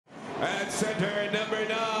center, number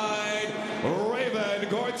 9, Raven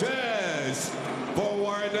Cortez.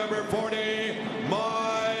 Forward, number 40,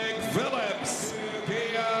 Mike Phillips.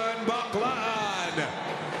 Kian Baklan.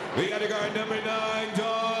 The other guard, number 9,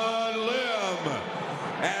 Don Lim.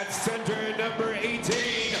 At center, number 18,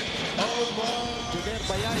 Omar. Juner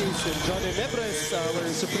Bayais and John Nebres, our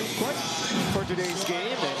Supreme Court for today's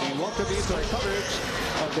game. And we welcome you to our coverage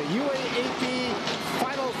of the UAAP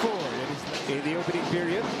Final Four. In the opening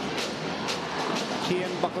period, Kian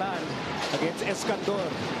Baklan against Escandor.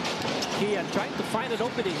 Kian trying to find an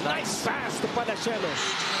opening. Nice pass to Panachelo.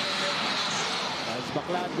 As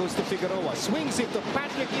Baklan goes to Figueroa. Swings it to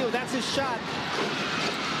Patrick Yu. That's his shot.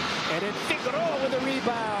 And then Figueroa with a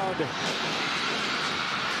rebound.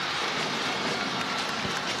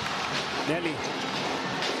 Nelly.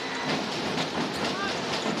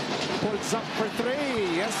 Pulls up for 3.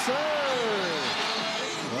 Yes, sir.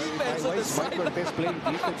 Defense on the sideline. Playing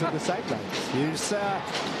defense on the sidelines. Here's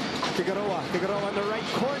Figueroa. Figueroa on the right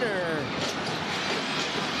corner.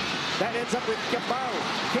 That ends up with Kiambao.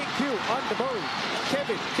 KQ on the move.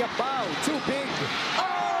 Kevin Kiambao. Too big.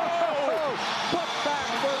 Oh! Put back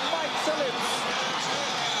for Mike Phillips.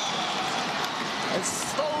 And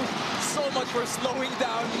so much for slowing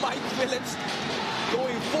down Mike Phillips.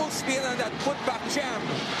 Going full spin on that putback jam.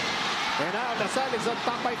 And now Lasal is on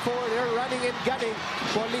top by 4. They're running and gunning.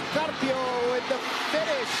 Policarpio with the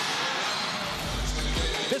finish.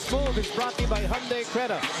 This move is brought to you by Hyundai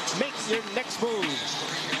Creta. Make your next move.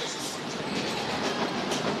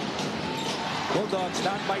 Bulldogs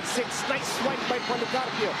down by 6. Nice swipe by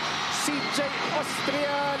Policarpio. CJ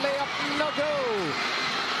Austria layup no go.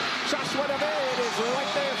 Joshua David is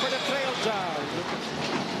right there for the trail job.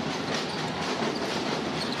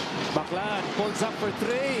 Baklan pulls up for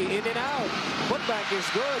 3, in and out. Putback is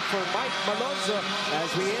good for Mike Malonzo as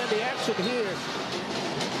we end the action here.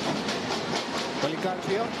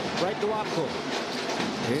 Policarpio, right to Wako.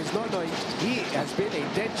 Here's Nonoy. He has been a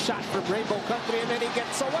dead shot from Rainbow Country and then he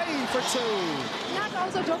gets away for 2. Not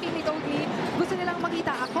also jokingly told me, gusto nilang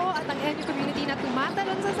makita ako at ang NU community na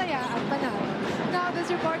tumatalon sa saya at panalo. Now this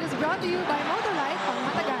report is brought to you by Motorlight pang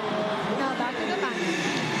matagal. Now back to the panel.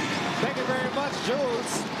 Thank you very much,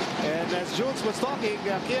 Jules. And as Jules was talking,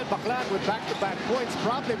 Kian Baklan with back-to-back points.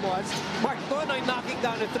 Problem was Mark Nonoy knocking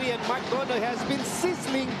down a 3, and Mark Nonoy has been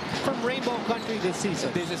sizzling from Rainbow Country this season.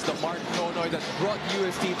 This is the Mark Nonoy that brought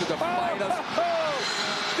UST to the finals.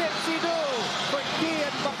 Dipsy-do for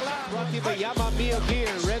Kian Baklan. Brought to you by Yama Mio Gear,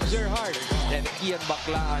 revs your heart. And Kian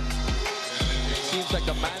Baklan. Seems like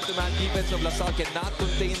the man-to-man defense of LaSalle cannot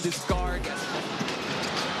contain this guard.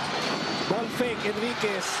 Ball fake,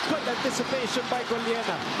 Enriquez. Good anticipation by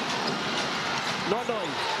Goliana. Nonoy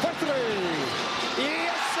for 3.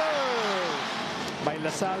 Yes, sir! By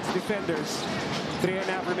LaSalle's defenders.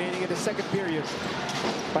 3.5 remaining in the second period.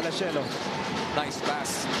 Panachelo. Nice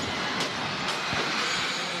pass.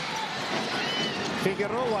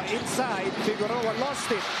 Figueroa inside. Figueroa lost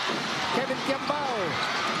it. Kevin Kiambao.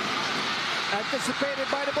 Anticipated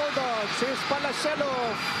by the Bulldogs. Here's Panachelo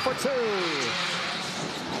for 2.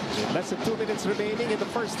 Less than 2 minutes remaining in the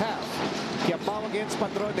first half. Kiambao against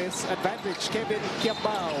Padrones. Advantage, Kevin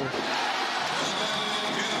Kiambao.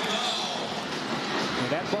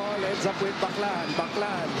 And that ball ends up with Baklan.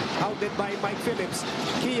 Baklan, hounded by Mike Phillips.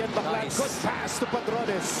 Kian Baklan, Nice. good pass to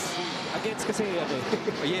Padrones. Against kasi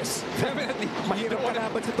Yes, definitely. mahirap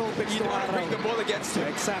kalaban si Topex You don't want to bring the ball against him.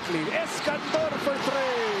 Exactly. Escandor for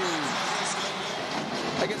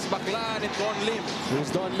 3. Against Baklan and Don Lim.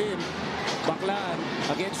 Here's Don Lim. Baklan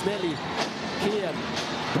against Nelly. Kian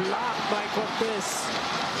blocked by Cortez.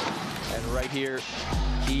 And right here,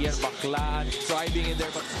 Kian Baklan driving in there.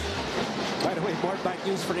 But By the way, more back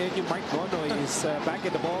news for NU. Mike Nonoy is back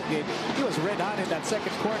in the ball game. He was red hot in that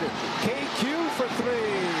second quarter. KQ for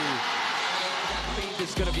 3. paint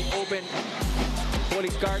is going to be open.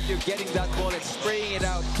 Policarpio getting that ball and spraying it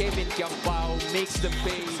out. Kevin Kiambao makes them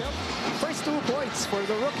pay. First 2 points for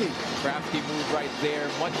the rookie. Crafty move right there.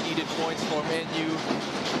 Much needed points from NU.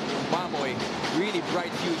 Mamoy, really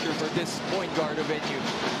bright future for this point guard of NU.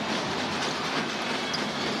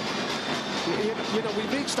 You know, we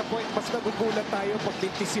reached a point mas nagugulat tayo pag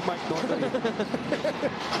binti si Mike Nonoy.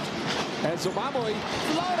 And Zumamoy,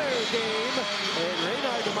 floater game. And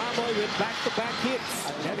Reynard Zumamoy with back-to-back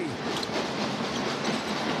hits. Nelly.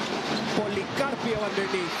 Policarpio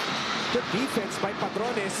underneath. Good defense by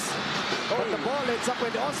Padrones. But the ball ends up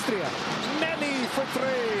with Austria. Nelly for 3.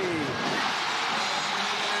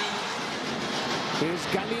 Here's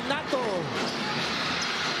Galinato.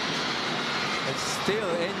 And still,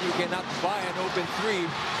 NU cannot buy an open 3.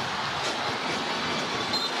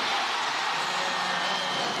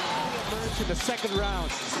 emerge in the second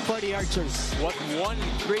round for the Archers. What one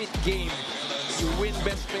great game to win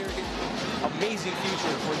Best Player. Amazing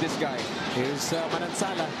future for this guy. Here's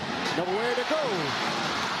Manansala. Nowhere to go.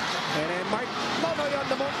 And then Mark Nonoy on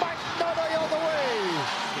the move. Mark Nonoy all the way.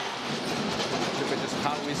 Look at just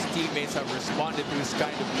how his teammates have responded to this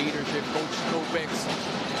kind of leadership. Coach Kopex,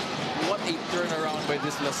 what a turnaround by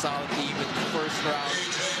this LaSalle team in the first round.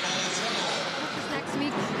 Next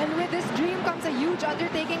week, and with this dream comes a huge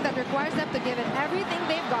undertaking that requires them to give it everything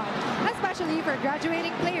they've got, especially for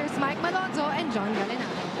graduating players Mike Malonzo and John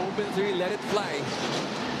Galinano. Open three, let it fly.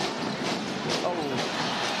 Oh.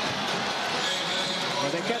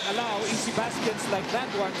 Well, they can't allow easy baskets like that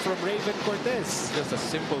one from Raven Cortez. Just a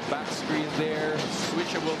simple back screen there,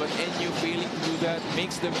 switchable, but NU failing to do that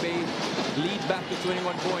makes them lead back to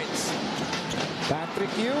 21 points. Patrick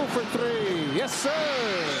Yu for three. Yes, sir.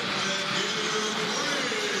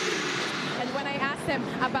 When I asked him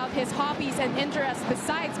about his hobbies and interests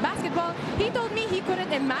besides basketball, he told me he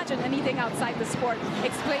couldn't imagine anything outside the sport,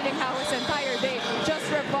 explaining how his entire day just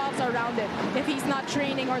revolves around it. If he's not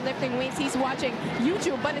training or lifting weights, he's watching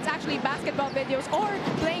YouTube, but it's actually basketball videos, or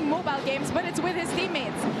playing mobile games, but it's with his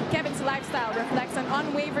teammates. Kevin's lifestyle reflects an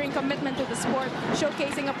unwavering commitment to the sport,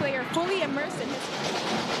 showcasing a player fully immersed in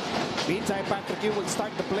his... Meantime, Patrick Yu will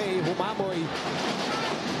start the play. Humamoy.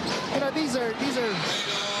 You know, these are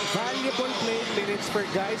valuable playing minutes for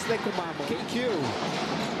guys like Humamoy. KQ.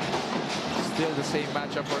 Still the same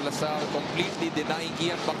matchup for LaSalle, completely denying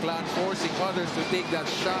Ian Baclan, forcing others to take that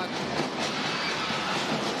shot.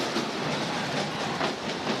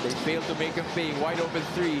 They failed to make him pay. Wide open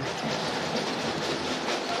three.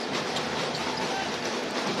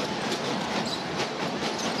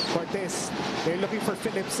 Cortez, they're looking for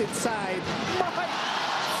Phillips inside. Mike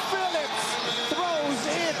Phillips throws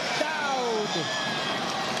it down.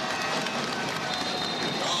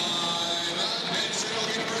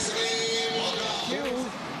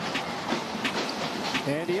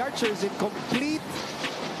 And the Archers incomplete.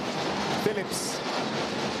 Phillips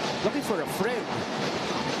looking for a friend.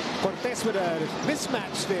 Cortez with a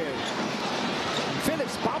mismatch there.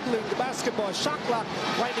 Phillips bobbling the basketball. Shot clock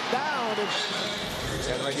winding down.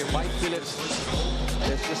 And right here, Mike Phillips.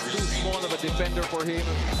 That's just too small of a defender for him.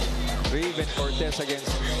 Raven Cortez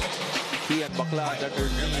against Ian Baclan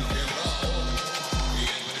underneath.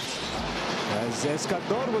 As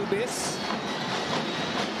Escandor will miss.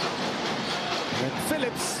 And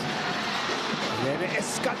Phillips. And then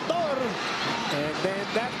Escandor. And then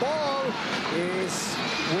that ball is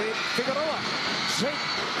with Figueroa. Jake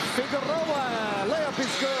Figueroa. Layup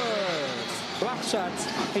is good. Block shots.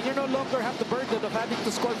 And you no longer have the burden of having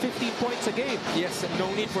to score 15 points a game. Yes, and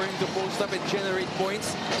no need for him to post up and generate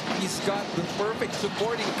points. He's got the perfect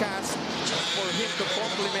supporting cast for him to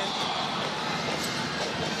complement.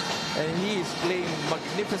 And he is playing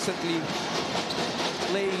magnificently,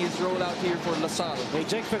 playing his role out here for LaSalle. Hey,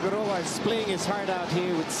 Jake Figueroa is playing his heart out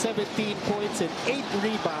here with 17 points and 8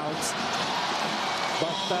 rebounds.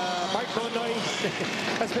 But Mark Nonoy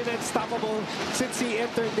has been unstoppable since he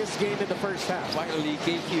entered this game in the first half. Finally,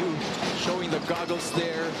 KQ showing the goggles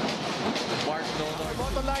there. Mark Nonoy.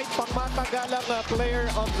 Motolite, pangmatagalang player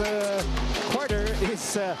of the quarter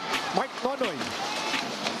is Mark Nonoy.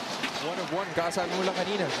 One of one, kasabi mo lang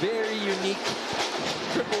kanina. Very unique.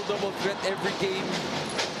 Triple-double threat every game.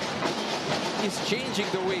 He's changing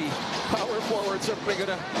the way power forwards are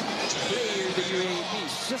gonna play here in the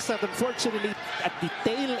UAAP. Just that unfortunately at the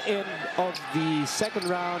tail end of the second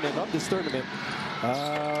round and of this tournament,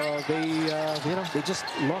 they just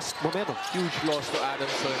lost momentum. Huge loss to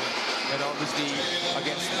Adamson, and obviously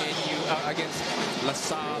against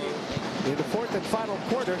LaSalle. In the fourth and final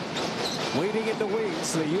quarter, waiting in the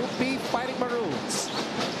wings, the UP Fighting Maroons.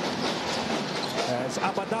 As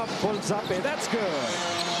Abadam pulls up, and that's good.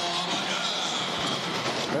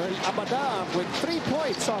 Earl Abadam with 3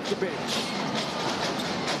 points off the bench.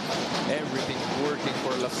 Everything working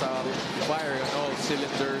for LaSalle, firing on all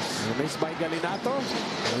cylinders. Missed by Galinato.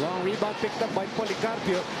 A long rebound picked up by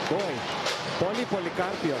Policarpio. Boy,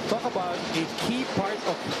 Policarpio. Talk about a key part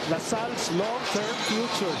of LaSalle's long-term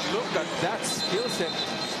future. Look at that skill set.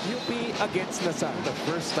 UP against LaSalle. The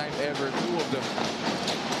first time ever, two of them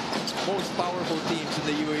most powerful teams in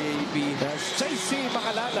the UAAP. As JC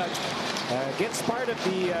Makalalag gets part of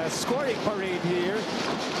the scoring parade here.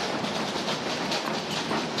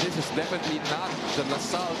 This is definitely not the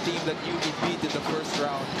LaSalle team that UP beat in the first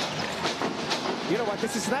round. You know what?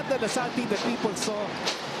 This is not the LaSalle team that people saw.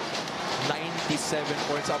 97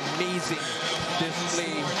 points. Amazing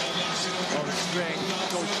display of strength.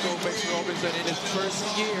 Coach Kopex Robinson in his first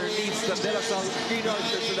year leads the De La Salle Green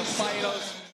Archers to the finals.